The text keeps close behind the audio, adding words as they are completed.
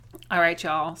All right,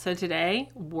 y'all. So today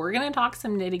we're going to talk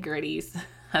some nitty gritties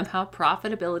about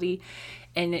profitability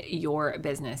in your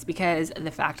business, because the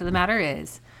fact of the matter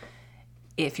is,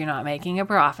 if you're not making a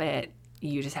profit,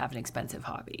 you just have an expensive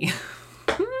hobby.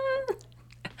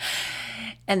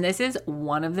 And this is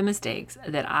one of the mistakes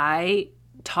that I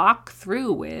talk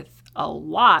through with a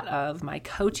lot of my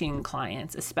coaching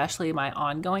clients, especially my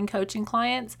ongoing coaching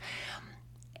clients.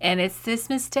 And it's this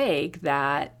mistake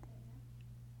that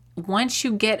once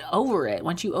you get over it,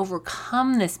 once you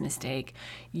overcome this mistake,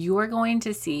 you are going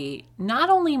to see not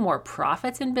only more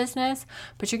profits in business,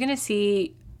 but you're going to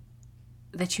see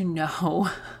that you know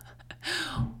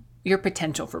your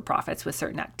potential for profits with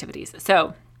certain activities.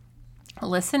 So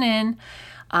listen in.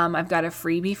 I've got a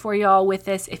freebie for y'all with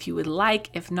this if you would like.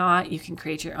 If not, you can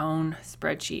create your own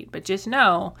spreadsheet. But just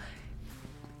know,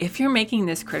 if you're making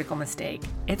this critical mistake,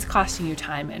 it's costing you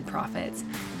time and profits.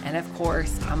 And of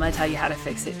course, I'm going to tell you how to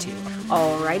fix it too.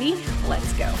 Alrighty,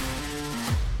 let's go.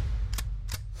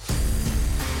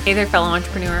 Hey there, fellow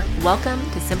entrepreneur. Welcome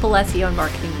to Simple SEO and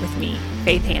Marketing with me,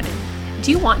 Faith Hannon. Do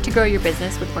you want to grow your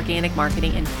business with organic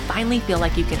marketing and finally feel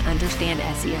like you can understand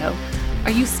SEO?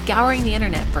 Are you scouring the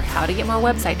internet for how to get more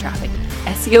website traffic,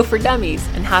 SEO for dummies,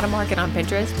 and how to market on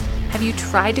Pinterest? Have you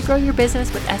tried to grow your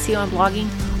business with SEO and blogging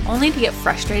only to get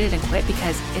frustrated and quit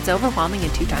because it's overwhelming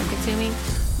and too time consuming?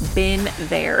 Been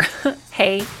there.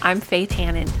 Hey, I'm Faith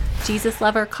Hannon, Jesus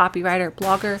lover, copywriter,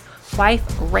 blogger, wife,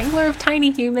 wrangler of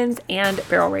tiny humans, and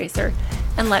barrel racer.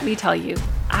 And let me tell you,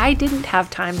 I didn't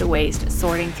have time to waste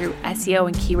sorting through SEO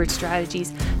and keyword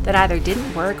strategies that either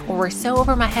didn't work or were so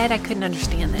over my head I couldn't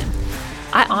understand them.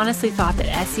 I honestly thought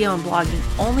that SEO and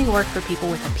blogging only worked for people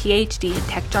with a PhD in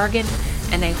tech jargon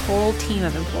and a whole team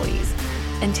of employees,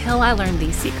 until I learned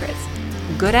these secrets.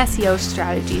 Good SEO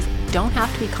strategies don't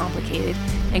have to be complicated,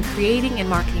 and creating and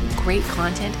marketing great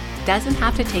content doesn't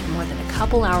have to take more than a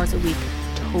couple hours a week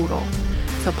total.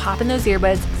 So pop in those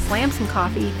earbuds, slam some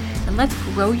coffee, and let's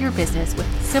grow your business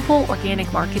with simple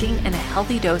organic marketing and a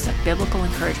healthy dose of biblical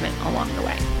encouragement along the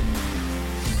way.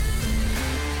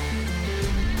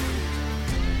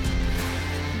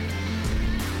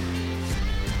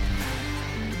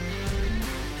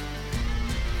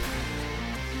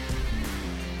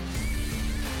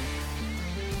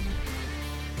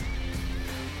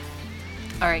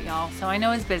 All right, y'all. So I know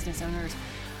as business owners,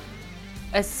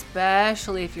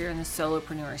 especially if you're in the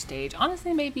solopreneur stage,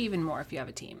 honestly, maybe even more if you have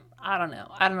a team. I don't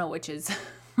know which is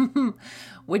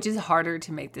which is harder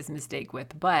to make this mistake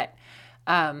with, but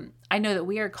I know that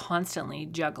we are constantly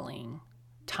juggling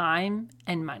time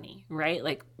and money, right?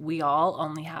 Like, we all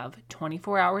only have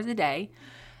 24 hours a day.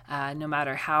 No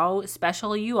matter how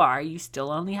special you are, you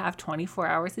still only have 24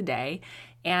 hours a day.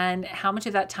 And how much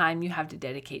of that time you have to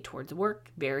dedicate towards work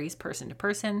varies person to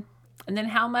person. And then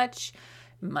how much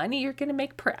money you're going to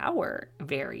make per hour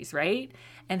varies, right?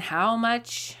 And how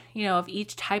much, of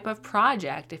each type of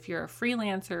project, if you're a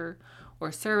freelancer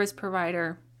or service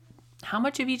provider, how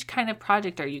much of each kind of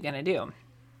project are you going to do?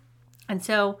 And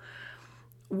so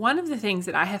one of the things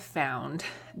that I have found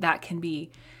that can be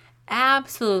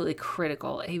absolutely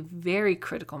critical, a very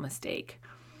critical mistake,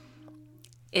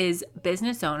 is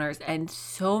business owners, and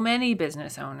so many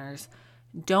business owners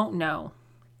don't know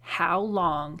how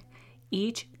long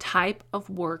each type of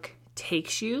work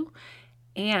takes you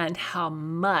and how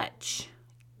much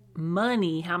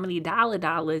money, how many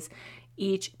dollars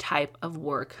each type of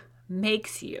work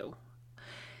makes you.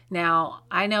 Now,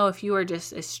 I know if you are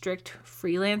just a strict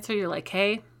freelancer, you're like,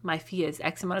 hey, my fee is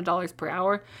X amount of dollars per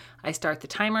hour. I start the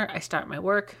timer, I start my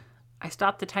work. I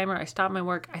stop the timer, I stop my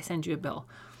work, I send you a bill.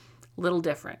 Little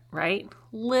different, right?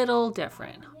 Little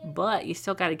different. But you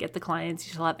still got to get the clients.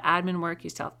 You still have admin work. You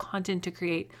still have content to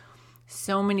create.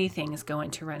 So many things go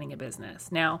into running a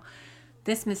business. Now,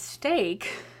 this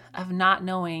mistake of not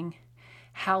knowing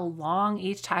how long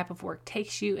each type of work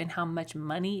takes you and how much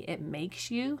money it makes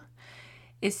you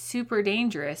is super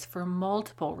dangerous for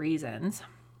multiple reasons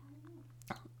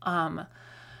that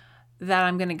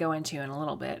I'm going to go into in a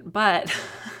little bit. But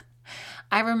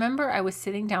I remember I was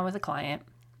sitting down with a client,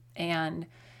 and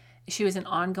she was an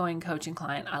ongoing coaching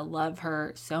client. I love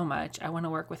her so much. I want to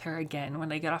work with her again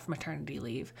when I get off maternity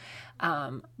leave.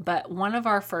 But one of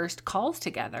our first calls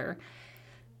together,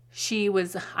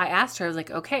 I asked her, I was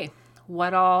like, okay,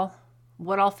 what all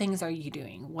things are you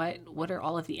doing? What are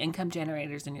all of the income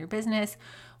generators in your business?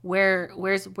 Where's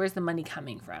the money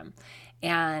coming from?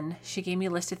 And she gave me a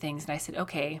list of things, and I said,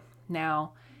 okay,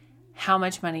 now how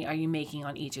much money are you making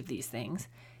on each of these things?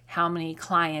 How many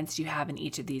clients do you have in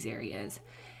each of these areas?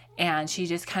 And she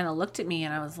just kind of looked at me,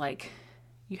 and I was like,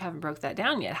 you haven't broke that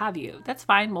down yet, have you? That's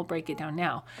fine. We'll break it down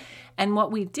now. And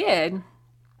what we did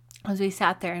as we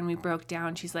sat there and we broke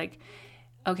down, she's like,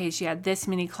 okay, she had this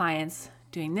many clients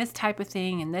doing this type of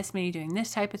thing, and this many doing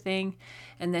this type of thing,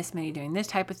 and this many doing this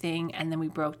type of thing. And then we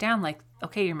broke down like,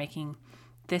 okay, you're making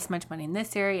this much money in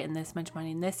this area, and this much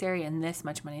money in this area, and this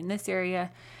much money in this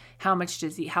area. How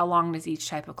long does each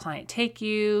type of client take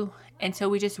you? And so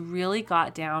we just really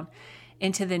got down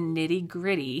into the nitty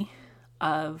gritty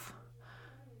of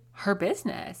her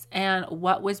business and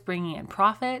what was bringing in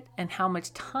profit and how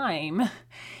much time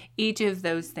each of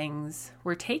those things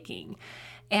were taking.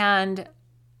 And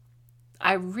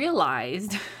I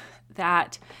realized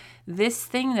that this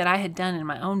thing that I had done in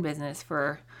my own business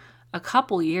for a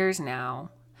couple years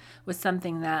now was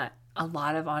something that a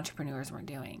lot of entrepreneurs weren't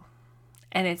doing.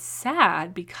 And it's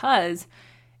sad because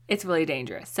it's really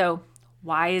dangerous. So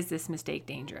why is this mistake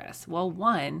dangerous? Well,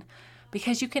 one,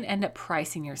 because you can end up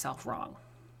pricing yourself wrong,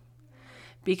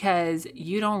 because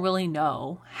you don't really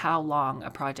know how long a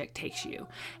project takes you.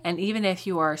 And even if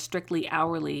you are a strictly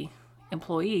hourly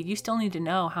employee, you still need to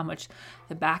know how much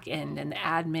the back end and the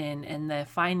admin and the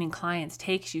finding clients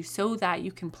takes you so that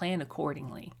you can plan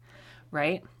accordingly,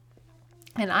 right?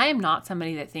 And I am not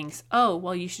somebody that thinks, oh,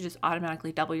 well, you should just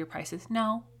automatically double your prices.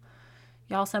 No,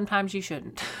 y'all, sometimes you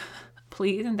shouldn't.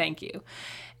 Please and thank you.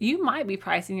 You might be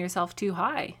pricing yourself too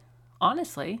high,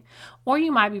 honestly, or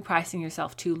you might be pricing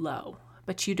yourself too low,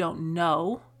 but you don't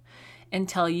know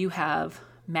until you have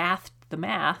mathed the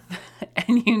math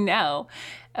and you know,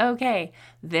 okay,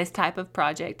 this type of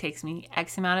project takes me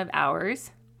X amount of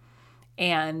hours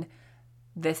and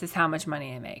this is how much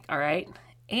money I make, all right?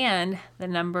 And the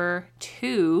number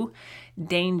 2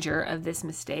 danger of this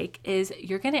mistake is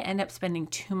you're going to end up spending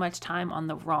too much time on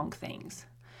the wrong things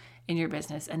in your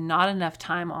business and not enough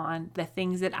time on the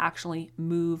things that actually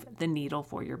move the needle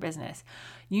for your business.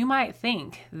 You might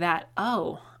think that,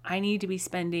 oh, I need to be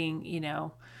spending,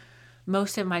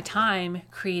 most of my time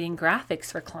creating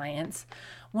graphics for clients,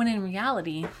 when in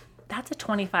reality, that's a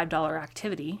 $25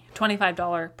 activity,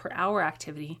 $25 per hour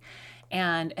activity,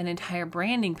 and an entire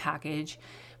branding package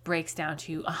breaks down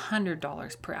to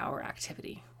 $100 per hour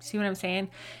activity. See what I'm saying?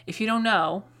 If you don't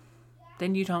know,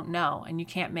 then you don't know, and you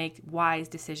can't make wise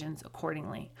decisions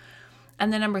accordingly.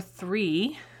 And the number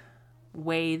 3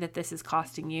 way that this is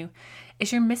costing you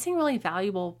is you're missing really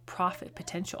valuable profit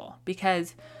potential,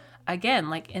 because again,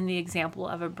 like in the example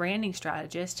of a branding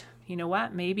strategist, you know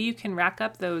what? Maybe you can rack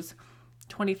up those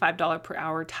 $25 per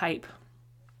hour type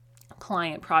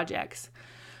client projects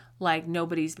like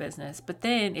nobody's business. But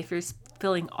then if you're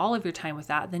filling all of your time with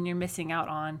that, then you're missing out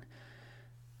on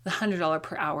the $100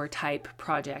 per hour type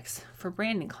projects for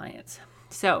branding clients.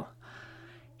 So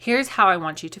here's how I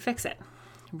want you to fix it.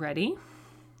 Ready?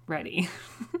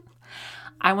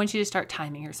 I want you to start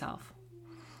timing yourself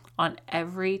on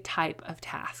every type of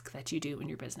task that you do in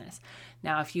your business.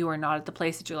 Now, if you are not at the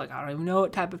place that you're like, I don't even know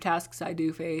what type of tasks I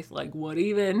do, Faith, like what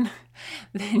even,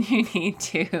 then you need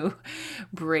to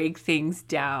break things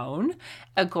down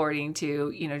according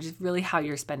to, just really how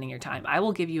you're spending your time. I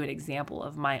will give you an example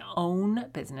of my own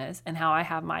business and how I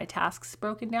have my tasks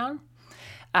broken down.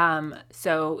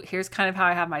 So here's kind of how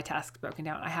I have my tasks broken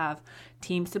down. I have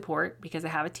team support because I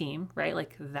have a team, right?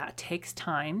 Like that takes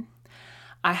time.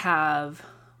 I have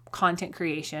content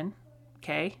creation,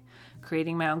 okay?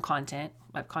 Creating my own content.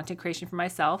 I have content creation for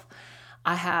myself.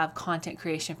 I have content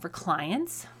creation for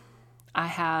clients. I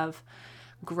have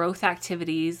growth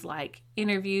activities like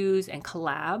interviews and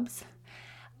collabs.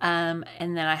 And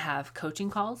then I have coaching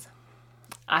calls.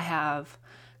 I have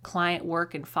client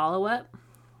work and follow-up.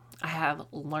 I have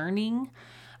learning.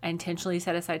 I intentionally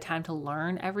set aside time to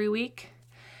learn every week.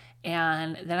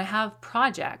 And then I have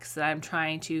projects that I'm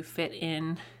trying to fit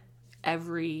in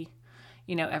every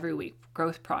week,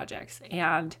 growth projects.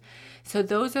 And so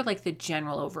those are like the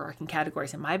general overarching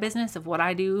categories in my business of what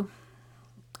I do.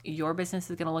 Your business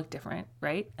is going to look different,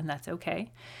 right? And that's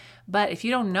okay. But if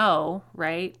you don't know,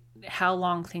 right, how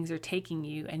long things are taking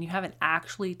you and you haven't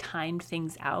actually timed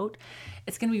things out,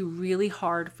 it's going to be really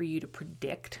hard for you to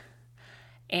predict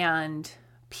and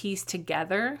piece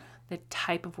together the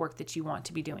type of work that you want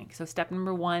to be doing. So step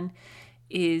number 1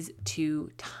 is to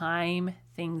time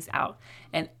things out,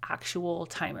 an actual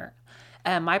timer.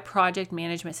 My project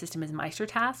management system is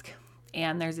MeisterTask,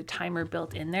 and there's a timer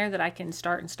built in there that I can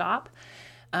start and stop.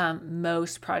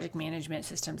 Most project management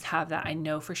systems have that. I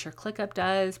know for sure ClickUp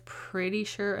does, pretty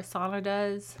sure Asana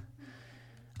does.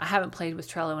 I haven't played with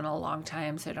Trello in a long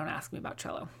time, so don't ask me about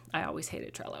Trello. I always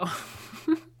hated Trello.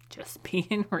 Just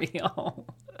being real.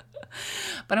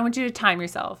 But I want you to time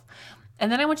yourself.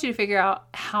 And then I want you to figure out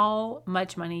how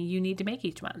much money you need to make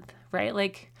each month, right?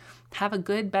 Like have a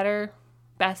good, better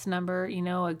best number,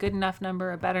 a good enough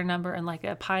number, a better number, and like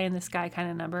a pie in the sky kind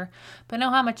of number, but know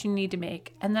how much you need to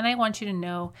make. And then I want you to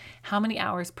know how many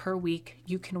hours per week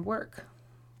you can work.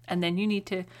 And then you need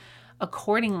to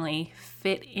accordingly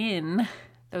fit in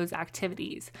those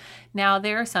activities. Now,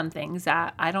 there are some things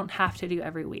that I don't have to do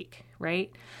every week,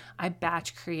 right? I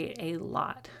batch create a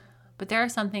lot. But there are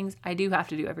some things I do have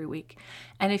to do every week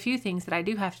and a few things that I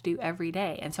do have to do every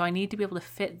day. And so I need to be able to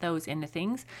fit those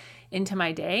into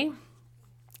my day.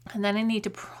 And then I need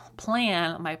to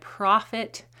plan my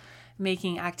profit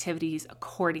making activities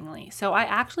accordingly. So I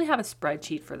actually have a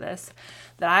spreadsheet for this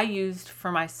that I used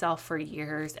for myself for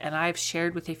years. And I've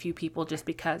shared with a few people just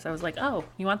because I was like, oh,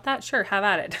 you want that? Sure, have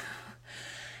at it.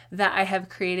 That I have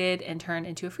created and turned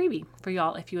into a freebie for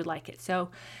y'all if you would like it. So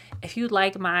if you'd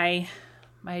like my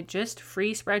just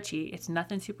free spreadsheet, it's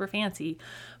nothing super fancy,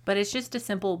 but it's just a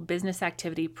simple business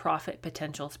activity profit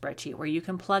potential spreadsheet where you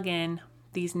can plug in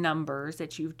these numbers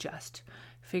that you've just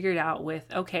figured out with,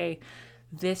 okay,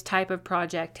 this type of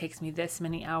project takes me this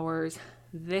many hours.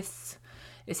 This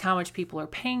is how much people are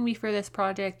paying me for this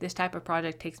project. This type of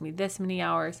project takes me this many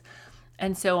hours,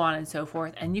 and so on and so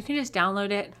forth. And you can just download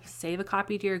it, save a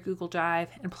copy to your Google Drive,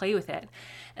 and play with it.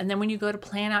 And then when you go to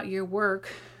plan out your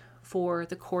work for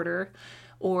the quarter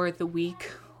or the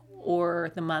week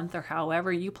or the month or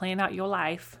however you plan out your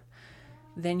life,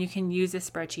 then you can use this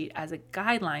spreadsheet as a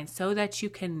guideline so that you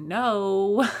can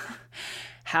know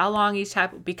how long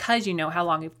because you know how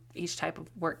long each type of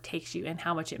work takes you and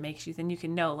how much it makes you. Then you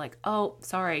can know like, oh,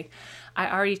 sorry,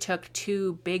 I already took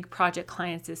 2 big project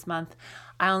clients this month.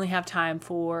 I only have time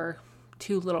for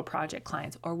 2 little project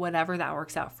clients, or whatever that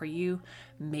works out for you.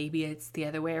 Maybe it's the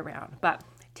other way around, but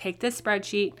take this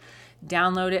spreadsheet,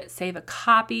 download it, save a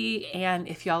copy. And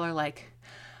if y'all are like,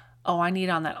 oh, I need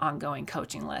on that ongoing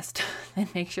coaching list, then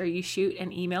make sure you shoot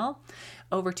an email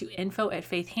over to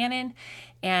info@faithhannon,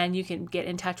 and you can get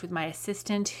in touch with my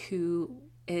assistant who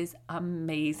is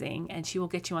amazing, and she will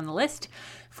get you on the list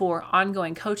for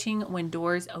ongoing coaching when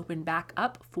doors open back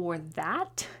up for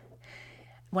that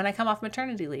when I come off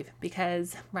maternity leave,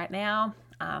 because right now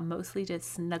I'm mostly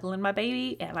just snuggling my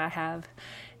baby, and I have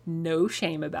no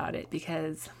shame about it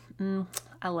because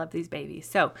I love these babies.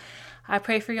 So I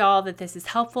pray for y'all that this is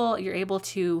helpful. You're able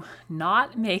to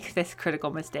not make this critical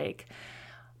mistake,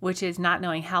 which is not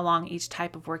knowing how long each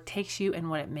type of work takes you and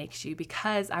what it makes you,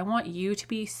 because I want you to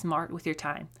be smart with your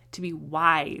time, to be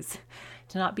wise,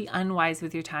 to not be unwise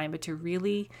with your time, but to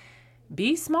really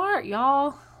be smart,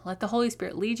 y'all. Let the Holy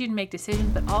Spirit lead you to make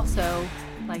decisions, but also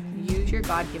use your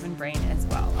God-given brain as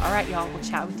well. All right, y'all, we'll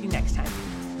chat with you next time.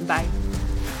 Bye.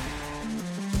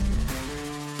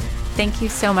 Thank you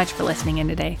so much for listening in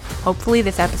today. Hopefully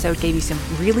this episode gave you some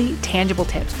really tangible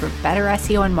tips for better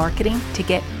SEO and marketing to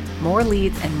get more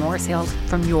leads and more sales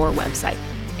from your website.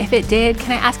 If it did,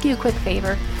 can I ask you a quick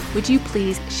favor? Would you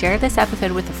please share this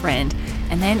episode with a friend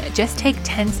and then just take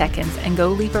 10 seconds and go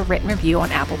leave a written review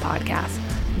on Apple Podcasts.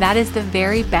 That is the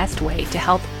very best way to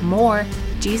help more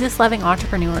Jesus-loving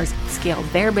entrepreneurs scale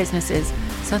their businesses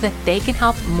so that they can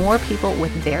help more people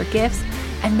with their gifts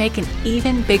and make an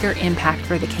even bigger impact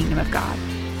for the kingdom of God.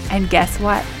 And guess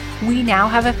what? We now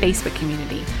have a Facebook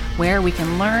community where we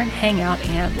can learn, hang out,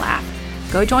 and laugh.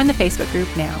 Go join the Facebook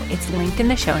group now. It's linked in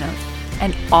the show notes.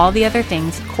 And all the other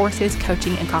things, courses,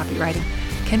 coaching, and copywriting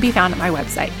can be found at my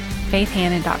website,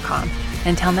 faithhannon.com.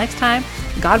 Until next time,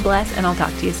 God bless, and I'll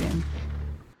talk to you soon.